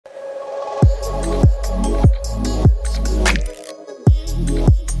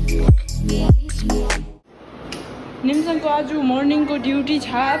आज मर्निङको ड्युटी छ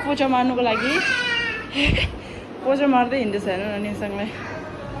पोचा मार्नुको लागि पोचा मार्दै हिँड्दैछ हेर्नु न निमसँगलाई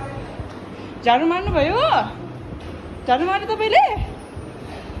झाडु मार्नु भयो झाडु मार्नु तपाईँले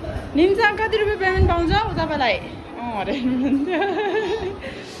निमसँग कति रुपियाँ पेमेन्ट पाउँछ तपाईँलाई अरे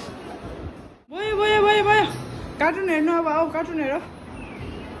भयो भयो भयो भयो कार्टुन हेर्नु अब आऊ कार्टुन हेर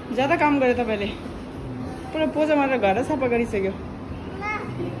ज्यादा काम गरे तपाईँले पुरा पोचा मारेर घर सफा गरिसक्यो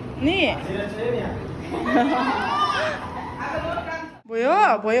नि भयो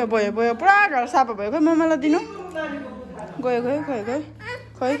भयो भयो भयो पुरा घर सफा भयो खोइ मम्मालाई दिनु गयो गयो गयो गयो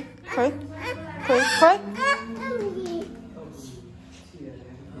खोइ खोइ खोइ खोइ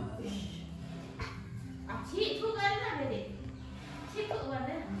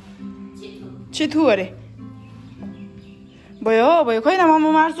छिथु अरे भयो भयो खोइ न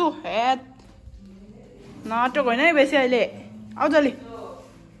म मार्छु हे नाटक होइन है बेसी अहिले आउ जल्दी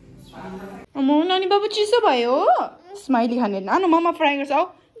म नानी बाबु चिसो भयो स्माइली खाने आनु मम्मा फ्राई गर्छ आऊ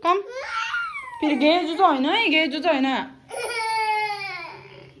कम फेरि गेजु चाहिँ होइन है गेजु चाहिँ होइन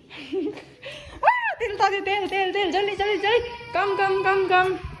तेल तात्यो तेल तेल तेल जल्दी जल्दी जल्दी कम कम कम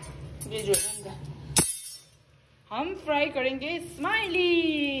कम गेजु हम फ्राई करेंगे स्माइली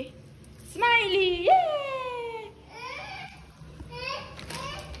स्माइली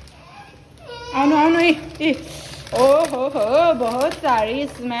आउनु आउनु ए ओ हो बहुत सारी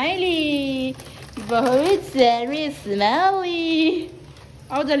स्माइली बहुत सारी स्माइली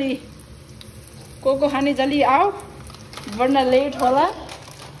आओ जल्दी को खाने जल्दी आओ वरना लेट होला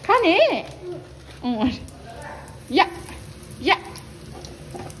खाने या या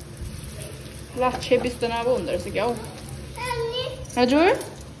ला 26 जना अब हुँदो रहेछ क्या हौ हजुर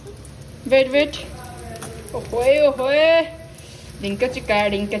वेट वेट ओहोए ओहोए ढिङ्का चिक्का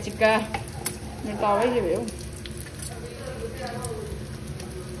मेरो त आवाज भयो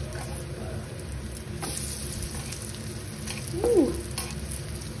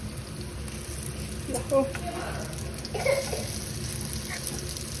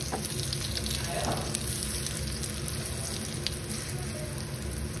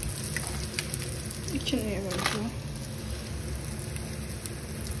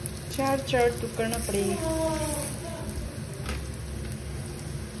चार तो करना पड़ेगा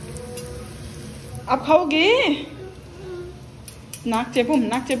आप खाओगे नाक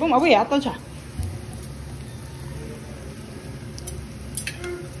चेपुम अब याद तो छ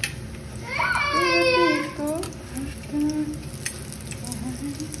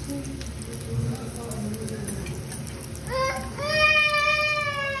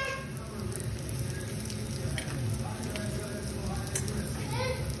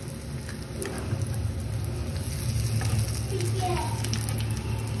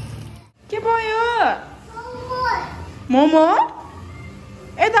के भयो मोमो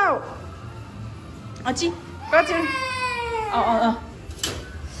यता हो अची कति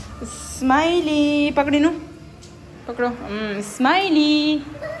स्माइली पक्रिनु पक्रो स्माइली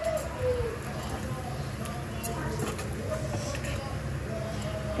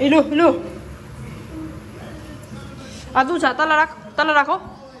ए लो लो आदु छ तल राखो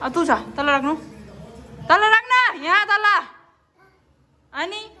आदु छ तल राख्नु तल राख्न यहाँ तल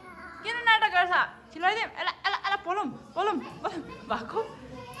अनि किन नाटक गर्छ छिलाइदिउँ एला एला एला पलम पलम पलम भएको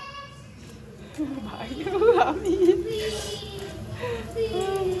भाइयो हामी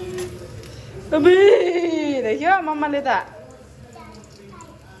अबे देख्यो मम्माले त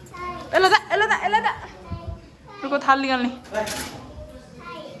एला दा रुको थाल निकाल्ने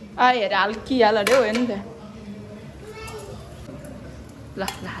आए हेर हल्किहाल अरे हो नि त ल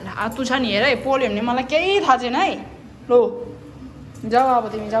ल ल आतु छ नि हेर है पोल्यो भने मलाई केही थाहा छैन है लो जाऊ अब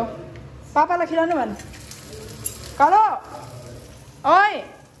तिमी जाऊ पापालाई खिलाउनु भन् कालो ओइ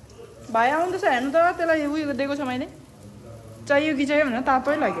भाइ आउँदैछ हेर्नु त त्यसलाई उयो दिएको छ मैले चाहियो कि चाहियो भनेर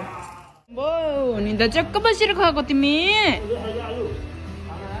तातै लाग्यो बो नि त चक्क बसेर खाएको तिमी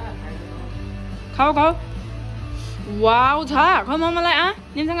खाऊ खाऊ वाउ छ खाऊ मम्मालाई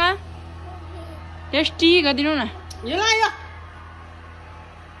निमसँग टेस्टी गरिदिनु न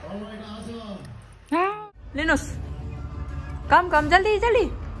लिनुहोस् कम कम जल्दी जल्दी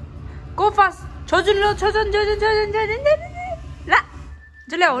गो फास्ट छोजुन लो छोजुन ला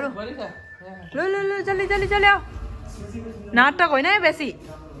जल्दी आओ लो जल्दी जल्दी जल्दी आओ नाटक होइन है बेसी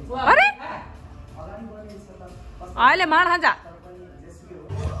अरे अहिले मार खान्छ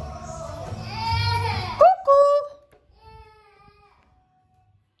कुकु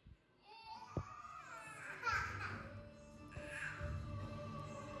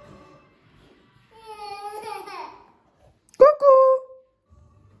कुकु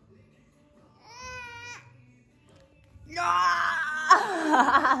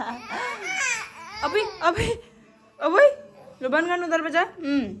अभी अभी अभी ल बन्द गर्नु दरवाजा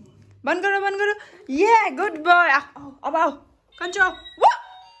बन्द गरौ ये गुड बॉय अब आऊ कन्चो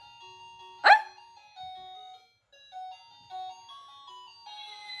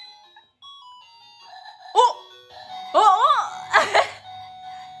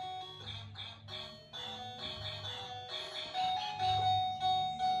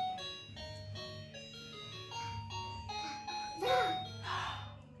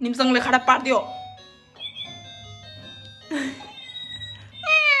निम्सङले खडा पार्दियो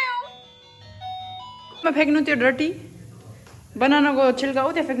फेक्नु त्यो डर्टी बनानाको छिल्का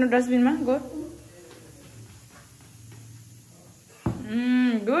हो त्यहाँ फेक्नु डस्टबिनमा गो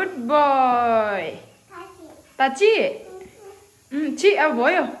गुड बॉय ताची छि अब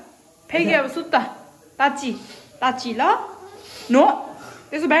भयो फेक्यो अब सुत्ता ताची ल नो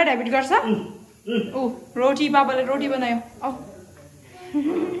त्यसो ब्याड ह्याबिट गर्छ ऊ रोटी बाबाले रोटी बनायो औ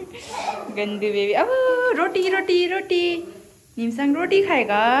गन्दु बेबी अब रोटी निम्सङ रोटी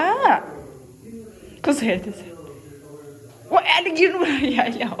खाएगा कसो हेर्दैछ ओ एड गिर्नु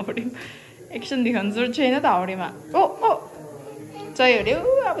यहाँ हाउडे एक्सन देखाउनु जोड छैन त हाउडेमा ओ चाहियो अरे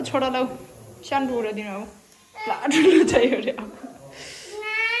अब छोडालाई सानो टुक्रा दिनु अब लाडु चाहियो अरे अब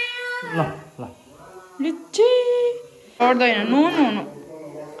लिच्ची पर्दैन नो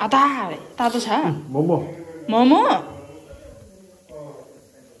तातो छ मोमो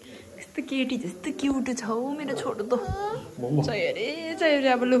यस्तो केटी जस्तो क्युट छ हौ मेरो छोटो त चाहियो अरे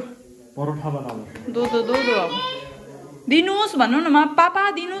अब लु परोठा बनाउनु दो अब दिनुहोस् भन्नु न पापा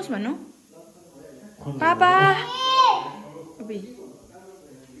दिनुहोस् भन्नु पापा अबे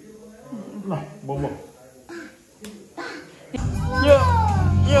ल मोमो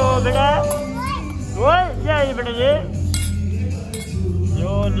यो बेटा ओए यही बेटा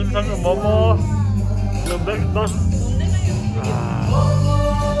यो निम्सङको मोमो यो ब्रेकफास्ट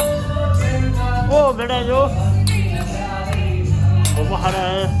ओ बेटा यो मोमो खाना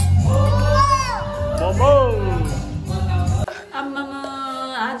है मोमो आम्मामा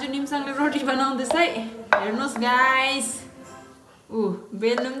आज निम्सङले रोटी बनाउँदैछ है हेर्नुहोस् गाइस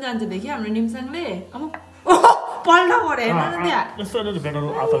बेल्नु पनि जान्छ देखि हाम्रो निम्सङले पल्टा पऱ्यो हेर्नु न त्यहाँ यस्तो भेटाउनु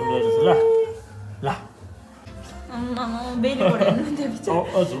आतल ल्याएछ ल ल बेली पऱ्यो हेर्नु त्यहाँ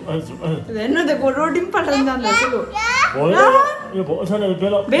हजुर हेर्नु त रोटी पनि पल्टाउनु जाँदैछ लु यो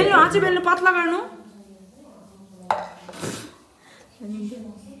बेल्नु अझै बेल्नु पत्ला गर्नु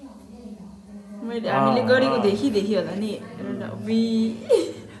मैले हामीले गरेको देखि होला नि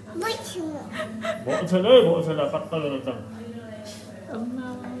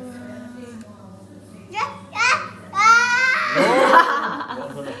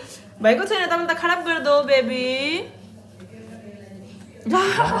भएको छैन तपाईँ त खराब गरिदो बेबी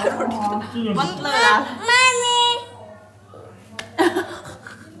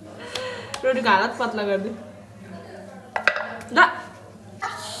रोटीको हालत पतला गरिदियो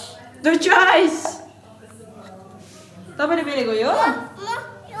The choice. तपाईले बेलेको यो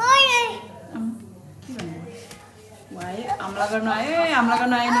वाइ आम्ला गर्न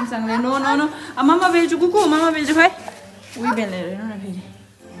आयो निम्सङले नो मामा बेल्छु कुकु मामा बेल्छु खै उही बेलेर हेर्नु न फेरि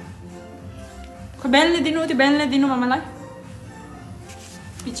खै बेल्ने दिनु मामालाई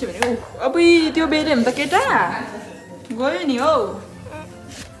पछि भने अब त्यो बेल्यो भने त केटा गयो नि हौ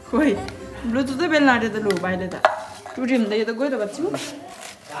खोइ ब्लुटुथै बेल्न आँट्यो त लु भाइले त टुट्यो भने त यो त गयो त बच्चु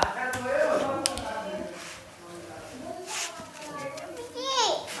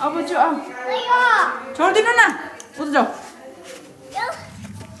अब छोडिदिनु न उता जाऊ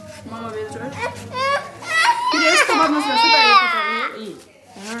मामा बेल्छु फेरि यस्तो बदमास गर्छु त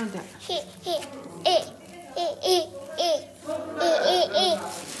हेर न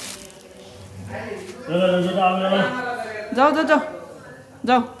त्यहाँ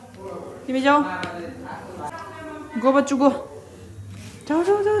जाऊ तिमी जाऊ गो बच्चु गो जाऊ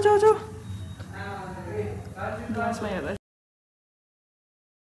ग्लासमा हेर्दा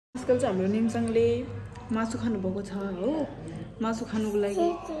आजकल चाहिँ हाम्रो निम्सङले मासु खानुभएको छ हो मासु खानुको लागि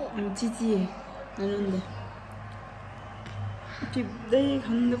चिची हेर्नु टिप्दै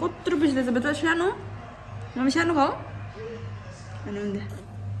खानु कत्रो पिस्दैछ बच्चा सानो मम्मी सानो खाऊ हेर्नु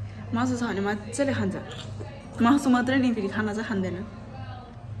मासु छ भने मजाले खान्छ मासु मात्रै नि फेरि खाना चाहिँ खाँदैन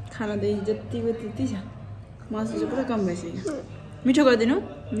खाना त जतिको त्यति छ मासु चाहिँ पुरा कम भइसक्यो मिठो गरिदिनु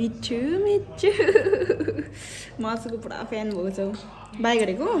मिठो मासुको पुरा फ्यान भएको छ बाई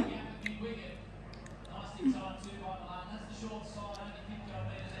गरेको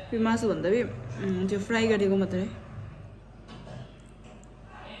मासु भन्दा त्यो फ्राई गरेको मात्रै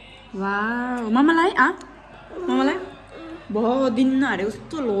वाउ मामालाई दिन अरे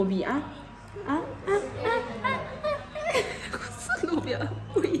कस्तो लोभी कस्तो लोभी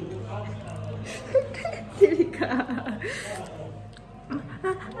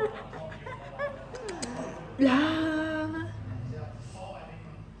ला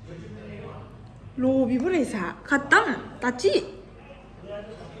लोभी पो रहेछ खत्तम ताची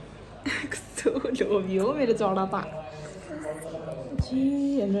कस्तो लोभी हो मेरो चढा त जी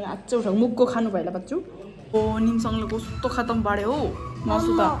हेर्नु आच्चो उठाउ मुखको खानु भएला बच्चु ओ निमसँगले कस्तो खत्तम पाड्यो हो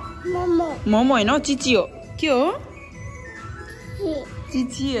मासु त मोमो हैन चिची हो के हो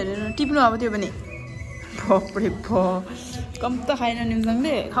चिची हेरेर टिप्नु अब त्यो पनि बाफरे बा कम त खाएन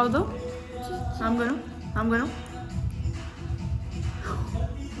निमसँगले खाऊ त काम गरौँ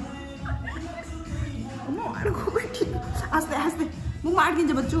आस्ते आस्ते मुखमा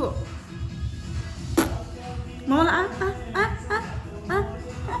अड्किन्छ बच्चु मलाई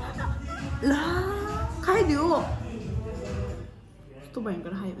ल खाइदियो कस्तो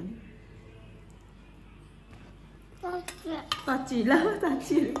भयङ्कर खायो भने ताची ल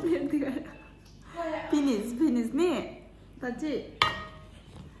ताची फिनिस नि ताची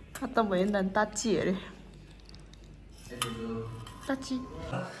खत्तम भयो नि त ताची अरे ताची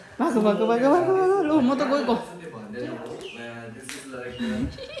भागो लु म त गएको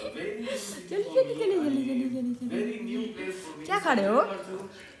क्या खड़े हो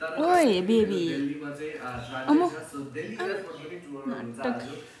ओए बेबी अमो नाटक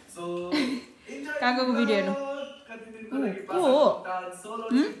काकाको भिडियो हेर्नु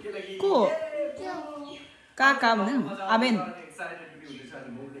को काका भन्नु आबेन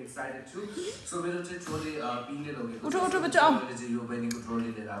उठो बच्चो आओ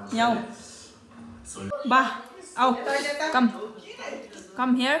यहाँ बा आओ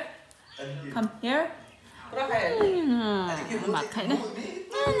come here भात खाइन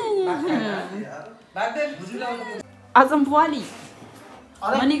आजम बुवाली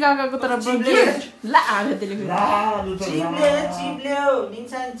मनी काकाको तर्फ ला आगे त्यसले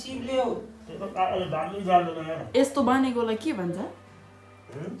यस्तो बनेकोलाई के भन्छ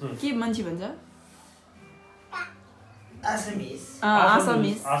के मान्छे भन्छ आसामिस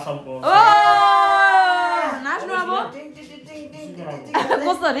ओ नाच्नु अब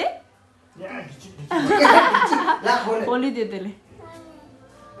कस्तो रे बोलिदियो त्यसले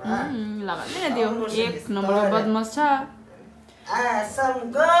लगाउँदैन त्यो एक नम्बर बदमास छ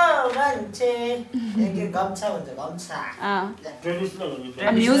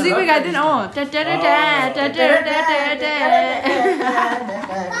म्युजिक भी गाइदिनु हो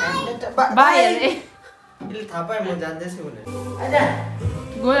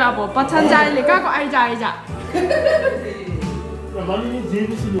गयो अब पछान जाले कहाँको आइजा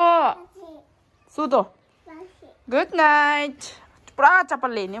सुतो गुड नाइट पुरा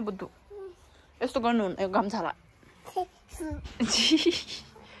चप्पलले हिँड्यो बुद्धु यस्तो गर्नु हुन्न गम्छालाई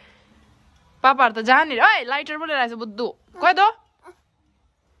पापाहरु त जाने ओइ लाइटर पनि ल्याइरहेछ बुद्धु गयो त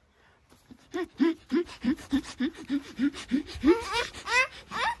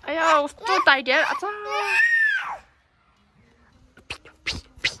आया कस्तो टाइट यार अच्छा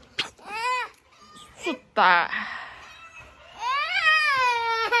सुत्ता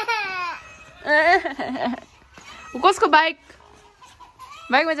कसको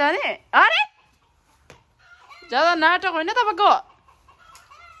बाइकमा जाने अरे ज्यादा नाटक होइन तपाईको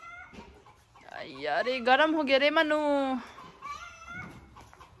अरे गरम हो गया रे Manu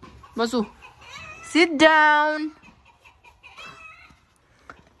Basu sit down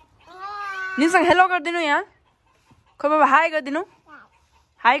निसँग hello गरिदिनु यहाँ खोइ बाबा हाई गरिदिनु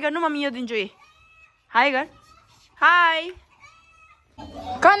हाई गर्नु मम्मी यो दिन्छु ए हाई गर हाई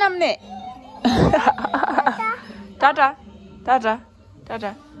कहाँ नाम्ने टाटा टाटा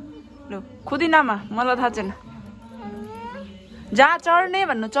टाटा लु खुदी नामा मलाई थाहा छैन जहाँ चढ्ने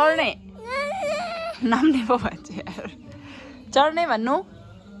भन्नु चढ्ने नाम्ने पो भन्छ यार चढ्ने भन्नु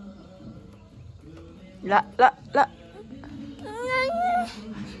ल ल ल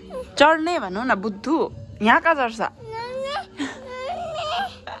चढ्ने भन्नु न बुद्धु यहाँ कहाँ चढ्छ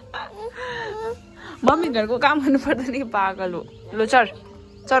मम्मी घरको काम गर्नु पर्दैन कि पागल हो लो चढ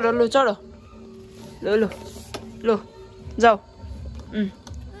चढ लो चढ लो लो लो जाऊ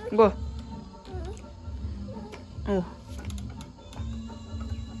गो ओ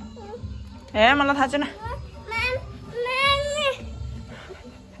ए मलाई थाहा छैन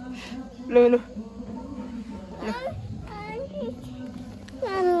लो लो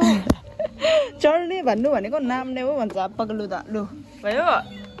चढ्ने भन्नु भनेको नाम्ने हो भन्छ पक्लु त लु भयो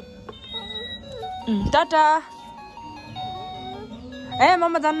टाटा ए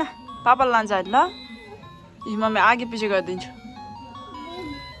मम्मा जान्न पापालाई लान्छ अहिले ल यी मम्मी आगे पछि गरिदिन्छु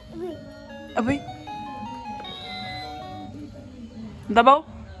अब दबाउ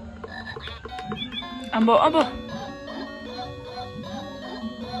अब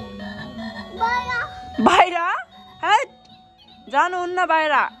बाहिर है जानुहुन्न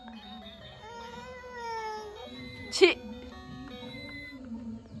बाहिर छि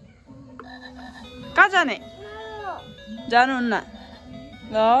कहाँ जाने जानुहुन्न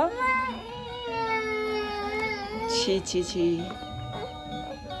ल छि छि छि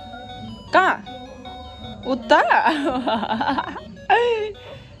कहाँ उता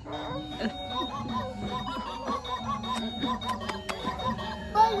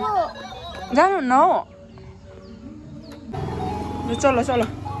जानुहुन्न हो चलो चलो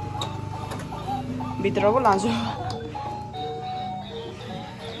भित्र पो लान्छु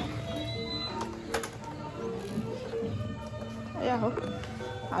या हो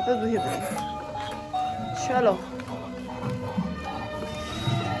हात दुख्यो चलो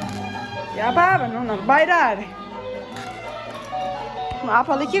या बा भन्नु न बाहिर अरे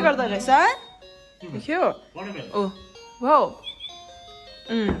आफूले के गर्दै रहेछ देख्यो ओ वाउ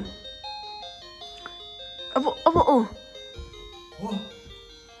अब ओ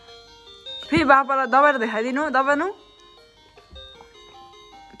फेरि बाबालाई दबाएर देखाइदिनु दबाउनु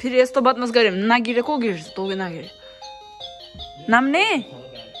फेरि यस्तो बदमास गऱ्यो भने नगिरे को गिर्छ तँ नगिरे नाम्ने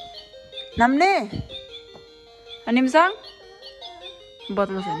नाम्ने निम्साङ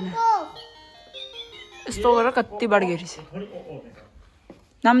बदमास हेर्नु यस्तो गरेर कति बार गिरिछ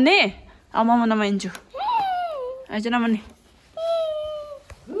नाम्ने अब म नमान्छु आइज नमान्ने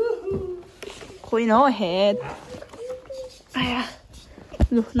खोइन हो हेड आया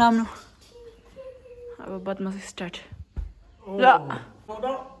लु नाम्नु अब बदमास स्टार्ट ल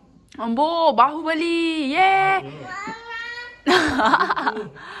अम्बो बाहुबली ये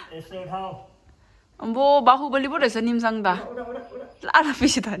अम्बो बाहुबली पो रहेछ निम्साङ दा लाडा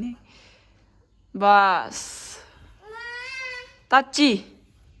पिसी त नि बस ताची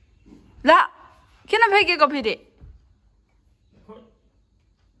ला किन फ्याँकेको फेरि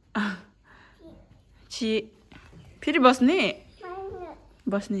छि फेरि बस्ने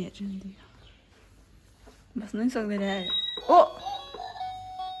बस्ने हेर्छु नि बस्नै सक्दैन ओ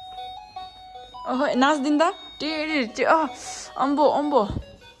ओहो नाच्दिँदा टेडी अम्बो अम्बो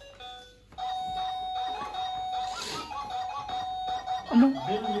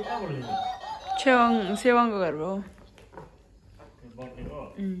सेवाङको घर हो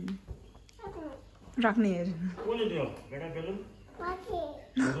राख्ने हेर्नु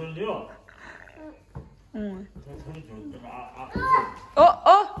ओ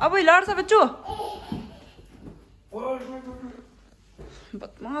ओ अब लड्छ बच्चु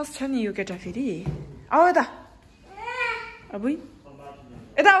बदमास छ नि यो केटा फेरि आऊ यता अब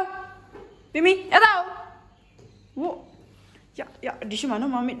यता आऊ तिमी यता आऊ वो या या डिसु मानौँ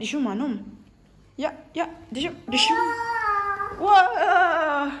मम्मी डिसु मानौँ या या डिसु डिसु वा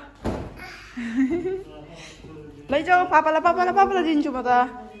लैजाऊ पापालाई पापालाई पापालाई दिन्छु म त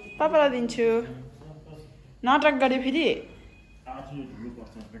पापालाई दिन्छु नाटक गरे फेरि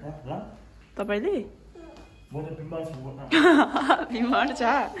तपाईँले बिमार छ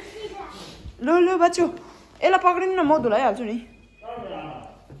लु लु बच्चु यसलाई पक्रिनु न म धुलाइहाल्छु नि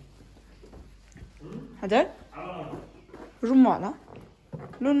हजुर रुममा होला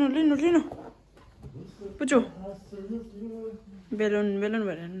लिनु लिनु लिनु बुझ्छु बेलुन बेलुन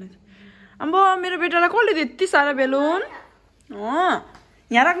भएर अम्बो मेरो बेटालाई कसले दियो यति साह्रो बेलुन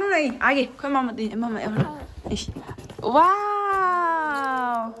यहाँ राख्नु न आगे खोइ मामा दिएँ मामा एउटा वा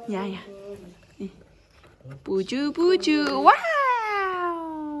यहाँ यहाँ पुजु पुजु वा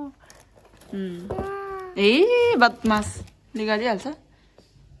ए बदमास निकालिहाल्छ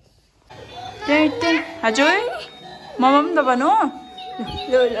हजुर मामा पनि त भनौ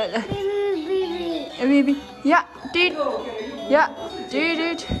ल ल ल बेबी या टिट या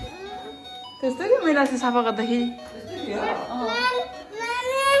टिट त्यस्तै नि मेरो चाहिँ सफा गर्दाखेरि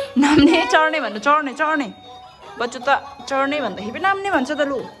नाम्ने चढ्ने भन्नु चढ्ने चढ्ने बच्चु त चढ्ने भन्दाखेरि पनि नाम्ने भन्छ त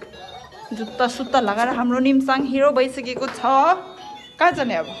लु जुत्ता सुत्ता लगाएर हाम्रो निम्साङ हिरो भइसकेको छ कहाँ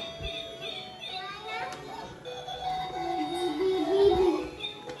जाने अब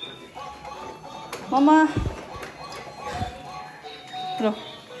मामा ल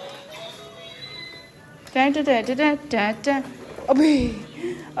अबे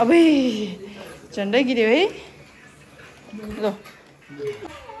अबे झन्डै गिर्यो है ल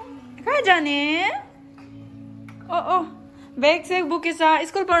कहाँ जाने ओ ओ ब्याग सेग बोकेछ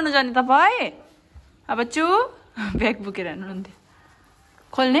स्कुल पढ्नु जाने तपाईँ अब बच्चु ब्याग बोकेर हिँड्नुहुन्थ्यो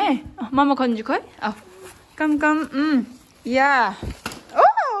खोल्ने मामा खोल्छु खोइ कम कम या ओ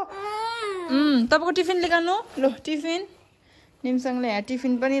तपाईँको टिफिन लिगानु ल टिफिन निम्साङले यहाँ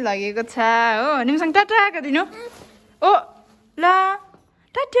टिफिन पनि लगेको छ हो निम्साङ टाटा गरिदिनु ओ ल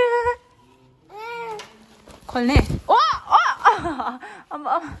टाटा खोल्ने ओ ओ आमा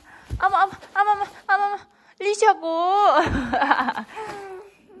आमा आमा आमा आमा लिसको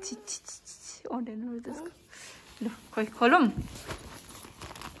ल खोइ खोलौँ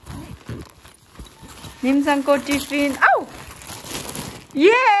निम्साङको टिफिन आउ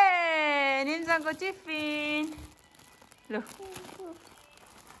ये निम्साङको टिफिन ल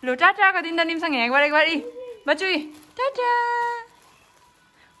ल टाटा गरिदिनु त निम्साङ यहाँबाट एक बारी बच्चु टाटा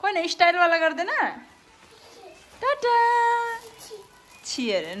कोही न स्टाइलवाला गर्दैन टाटा छि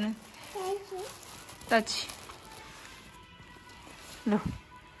हेर न ताची ल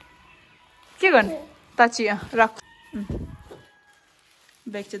के गर्नु ताची राख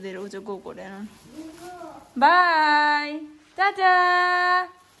ब्याग चाहिँ दिएर उज गएको हुँदैन बाई टाटा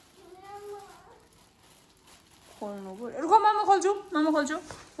खोल्नु पर्यो रुख मामा खोल्छु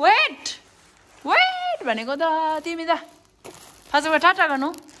वेट भनेको त तिमी त फाजोबाट टाटा गर्नु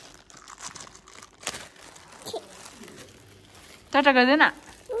टाटा गर्दैन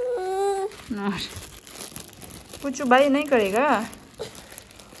पूछू भाई नहीं करेगा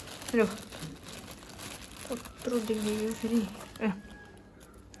लो कत्रो देखेको फेरि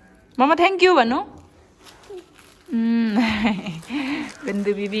मम्मा थ्याङ्क यू भन्नु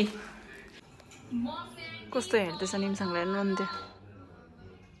बिन्दु बिबी कस्तो हेर्दैछ निम्साङलाई हेर्नुहुन्थ्यो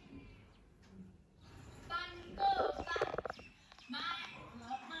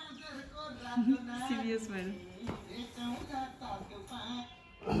सिरियस भएर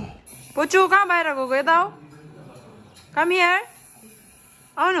पोचु कहाँ बाहिर गएको यता हो कम हियर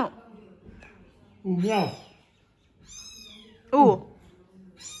आउनु ऊ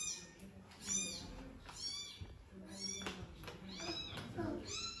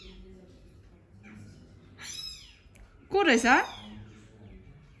को रहेछ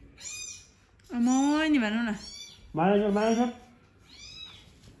नि भन्नु न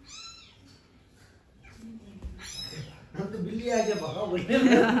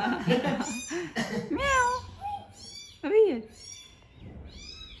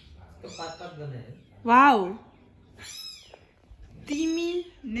वाउ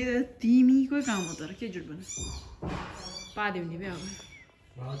तिमीकै काम हो तर के जुट भन्नु पाद्यौ नि अब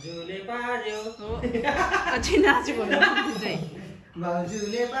भाउजूले पार्यो हो अझै नाच्यो भन्नु चाहिँ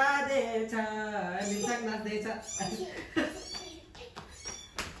भाउजूले पादेछ निम्साङ नाच्दैछ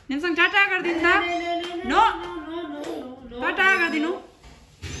निम्साङ टाटा गरिदिनु त नो टाटा गरिदिनु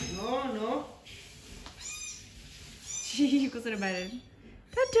नो नो छि कसरी बाहिर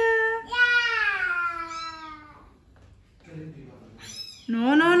Tata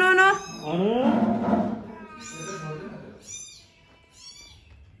no no no no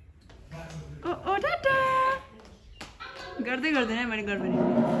ओ टाटा गर्दै गर्दैन मैले गर्दैन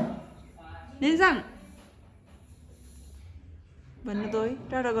निम्साङ भन्नु त है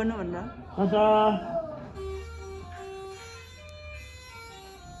टाटा गर्नु भनेर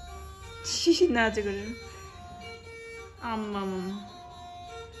नाचेको आम्मा